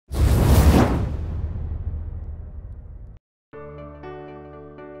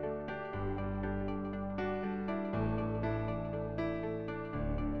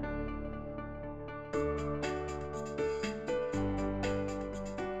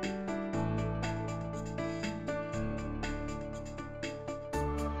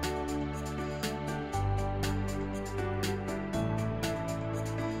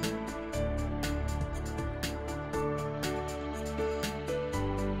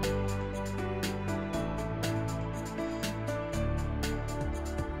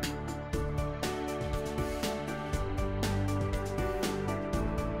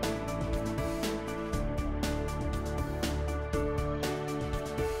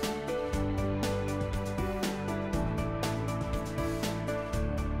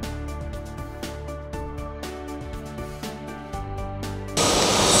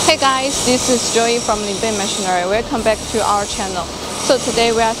Hey guys, this is Joey from Linbay Machinery. Welcome back to our channel. So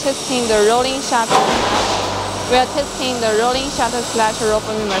today we are testing the rolling shutter. We are testing the rolling shutter slat roll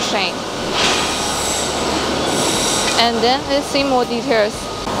forming machine. And then let's see more details.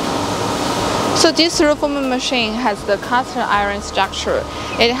 So this roll forming machine has the cast iron structure.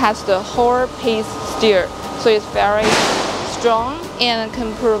 It has the whole piece steel, so it's very strong and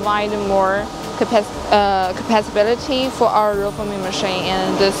can provide more capacity for our roll forming machine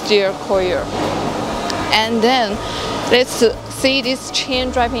and the steel coil. And then let's see this chain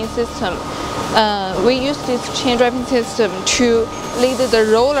driving system. We use this chain driving system to lead the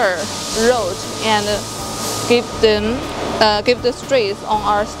roller road and give the straights on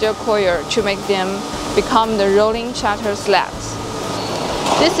our steel coil to make them become the rolling shutter slats.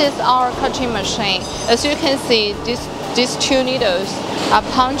 This is our cutting machine. As you can see, these two needles are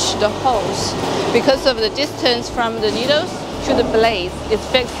punched the holes. Because of the distance from the needles to the blades is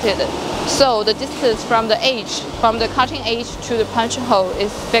fixed. So the distance from the cutting edge to the punch hole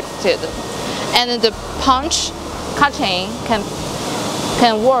is fixed. And the cutting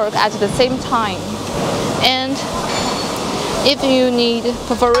can work at the same time. And if you need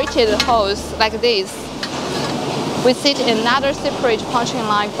perforated holes like this, we set another separate punching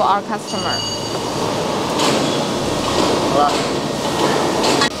line for our customer.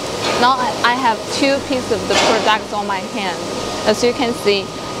 Now I have two pieces of the products on my hand. As you can see,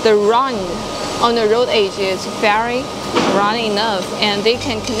 the run on the road edge is very run enough and they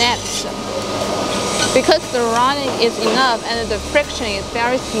can connect. Because the run is enough and the friction is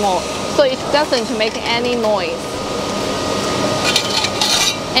very small, so it doesn't make any noise.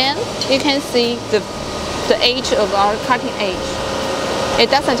 And you can see the edge of our cutting edge.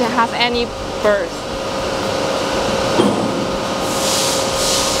 It doesn't have any burrs.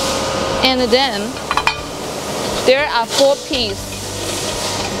 And then there are four pieces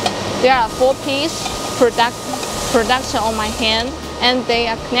production on my hand, and they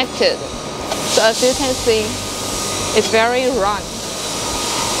are connected. So as you can see, it's very run.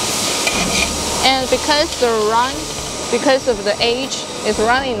 And because of the edge is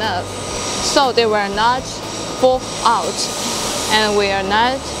run enough, so they will not fall out and will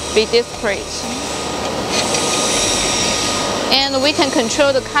not be disparate. And we can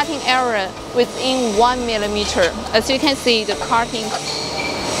control the cutting area within 1 millimeter. As you can see, because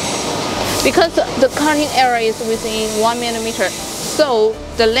the cutting area is within 1 millimeter, so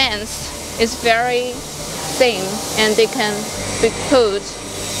the length is very thin and they can be put.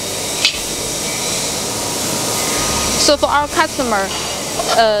 So for our customer,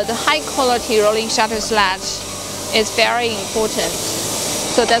 the high quality rolling shutter slat is very important.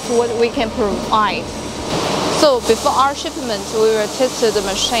 So that's what we can provide. So before our shipment, we will test the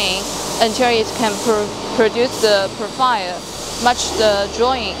machine until it can produce the profile, match the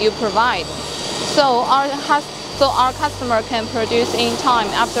drawing you provide. So our customer can produce in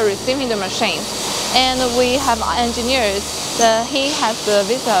time after receiving the machine. And we have engineers. He has the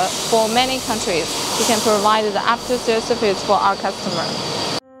visa for many countries. He can provide the after-sales service for our customer.